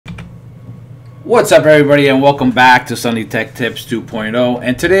What's up, everybody, and welcome back to Sunny Tech Tips 2.0.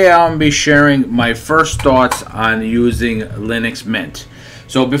 And today I'm going to be sharing my first thoughts on using Linux Mint.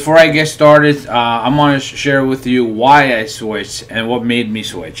 So before I get started, I'm going to share with you why I switched and what made me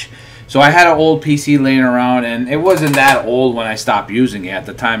switch. So I had an old PC laying around, and it wasn't that old when I stopped using it. At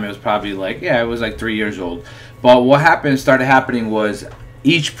the time, it was probably it was like 3 years old. But what started happening was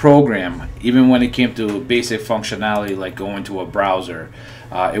each program, even when it came to basic functionality like going to a browser,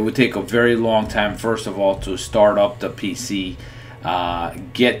 it would take a very long time, first of all, to start up the PC,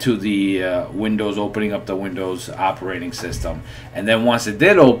 get to the Windows, opening up the Windows operating system. And then once it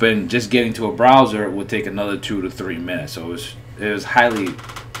did open, just getting to a browser would take another 2 to 3 minutes. So it was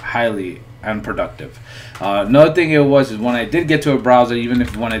highly unproductive. Another thing is when I did get to a browser, even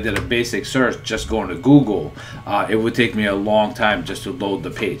if when I did a basic search, just going to Google, it would take me a long time just to load the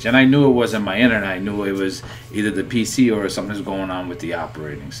page. And I knew it wasn't my internet. I knew it was either the PC or something's going on with the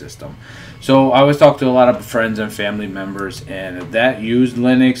operating system. So I was talking to a lot of friends and family members and that used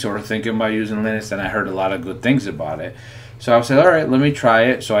Linux or thinking about using Linux, and I heard a lot of good things about it. So I said, all right, let me try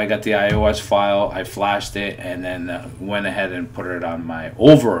it. So I got the iOS file, I flashed it, and then went ahead and put it on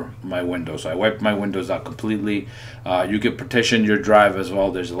over my Windows. So I wiped my Windows out completely. You can partition your drive as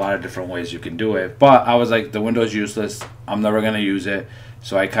well. There's a lot of different ways you can do it. But I was like, the Windows useless. I'm never going to use it.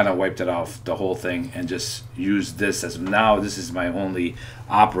 So I kind of wiped it off, the whole thing, and just used this as now this is my only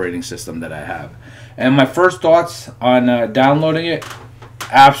operating system that I have. And my first thoughts on downloading it,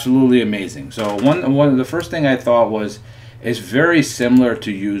 absolutely amazing. So the first thing I thought was, it's very similar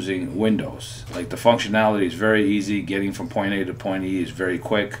to using Windows. Like, the functionality is very easy. Getting from point A to point E is very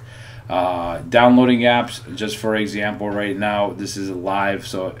quick. Downloading apps, just for example, right now this is live.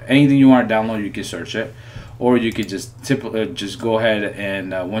 So anything you want to download, you can search it, or you could just go ahead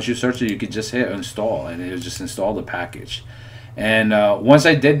and once you search it, you could just hit install, and it'll just install the package. And once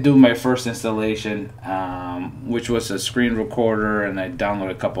I did do my first installation, which was a screen recorder, and I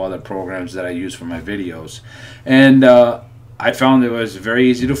downloaded a couple other programs that I use for my videos, and I found it was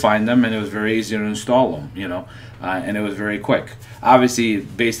very easy to find them, and it was very easy to install them, and it was very quick. Obviously,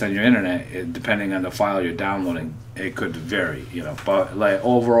 based on your internet, depending on the file you're downloading, it could vary, but like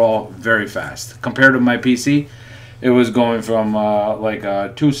overall, very fast. Compared to my PC, it was going from like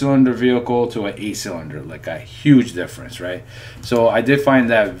a 2-cylinder vehicle to an 8-cylinder, like a huge difference, right? So I did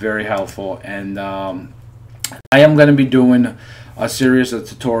find that very helpful, and I am going to be doing a series of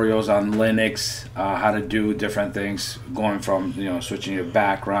tutorials on Linux, how to do different things, going from switching your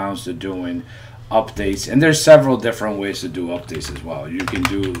backgrounds to doing updates. And there's several different ways to do updates as well. You can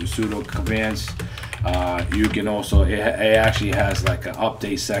do sudo commands. You can also, it actually has like an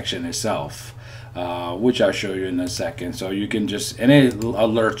update section itself, which I'll show you in a second. So you can just, and it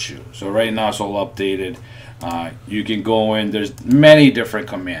alerts you. So right now it's all updated. You can go in, there's many different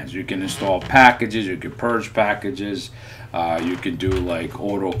commands. You can install packages, you can purge packages, you can do like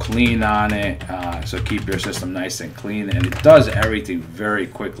auto clean on it, so keep your system nice and clean, and it does everything very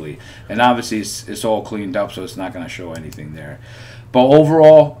quickly. And obviously it's all cleaned up, so it's not going to show anything there. But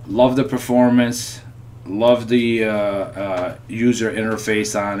overall, love the performance, love the user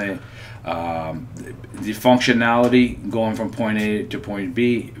interface on it. The functionality going from point A to point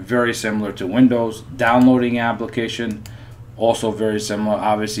B, very similar to Windows. Downloading application, also very similar.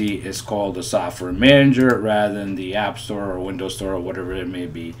 Obviously, it's called the software manager rather than the App Store or Windows Store or whatever it may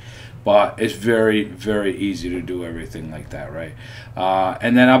be. But it's very, very easy to do everything like that, right?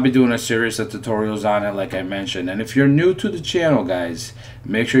 And then I'll be doing a series of tutorials on it, like I mentioned. And if you're new to the channel, guys,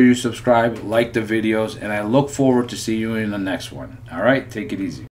 make sure you subscribe, like the videos, and I look forward to see you in the next one. All right, take it easy.